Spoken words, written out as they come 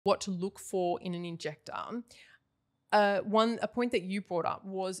what to look for in an injector, a point that you brought up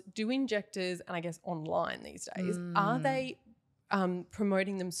was, do injectors, and I guess online these days, are they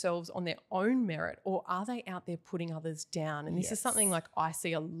promoting themselves on their own merit, or are they out there putting others down? And this is something like I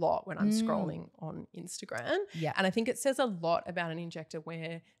see a lot when I'm scrolling on Instagram. Yeah. And I think it says a lot about an injector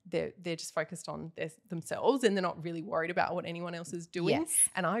where they're just focused on themselves and they're not really worried about what anyone else is doing. Yes.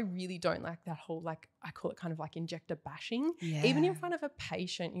 And I really don't like that whole, like, I call it kind of like injector bashing, Yeah. even in front of a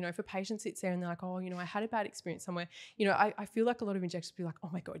patient. You know, if a patient sits there and they're like, oh, you know, I had a bad experience somewhere, you know, I feel like a lot of injectors be like, oh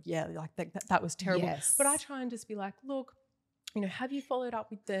my God, yeah, like that was terrible. Yes. But I try and just be like, look, you know, have you followed up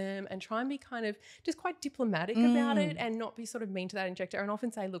with them, and try and be kind of just quite diplomatic about it, and not be sort of mean to that injector, and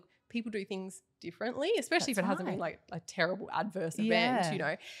often say, look, people do things differently, especially if it hasn't been like a terrible adverse event, you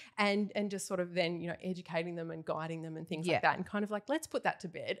know, and just sort of then, you know, educating them and guiding them and things like that, and kind of like, let's put that to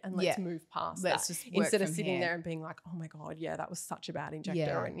bed and let's move past that, just instead of sitting there and being like, oh my God, yeah, that was such a bad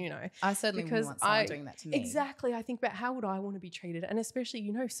injector. And, you know, I certainly wouldn't want someone doing that to me. Exactly. I think about how would I want to be treated, and especially,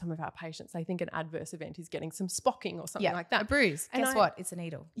 you know, some of our patients, they think an adverse event is getting some spocking or something like that. A bruise. And Guess what? It's a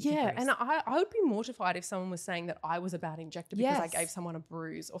needle. Yeah, and I would be mortified if someone was saying that I was a bad injector because I gave someone a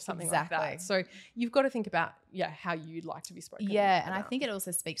bruise or something like that. So you've got to think about, how you'd like to be spoken about. And I think it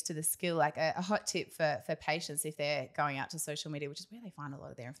also speaks to the skill, like a hot tip for patients if they're going out to social media, which is where they find a lot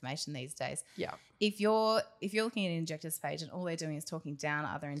of their information these days. Yeah. If you're looking at an injector's page and all they're doing is talking down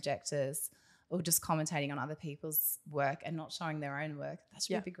other injectors or just commentating on other people's work and not showing their own work, that's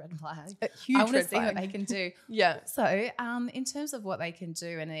a really big red flag. A huge I want to red see flag. what they can do. So in terms of what they can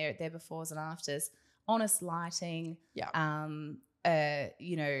do and their befores and afters, honest lighting, you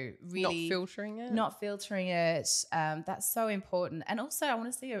know, really not filtering it. That's so important. And also I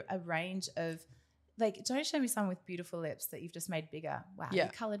want to see a range of, like, don't show me someone with beautiful lips that you've just made bigger. Wow, you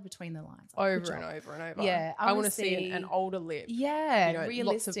coloured between the lines. Over and over and over. Yeah, I want to see an older lip. Yeah, you know,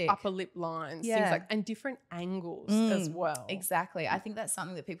 realistic. Lots of upper lip lines, things like, and different angles as well. Exactly. I think that's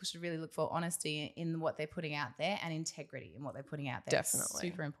something that people should really look for, honesty in what they're putting out there and integrity in what they're putting out there. Definitely. It's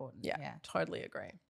super important. Yeah, totally agree.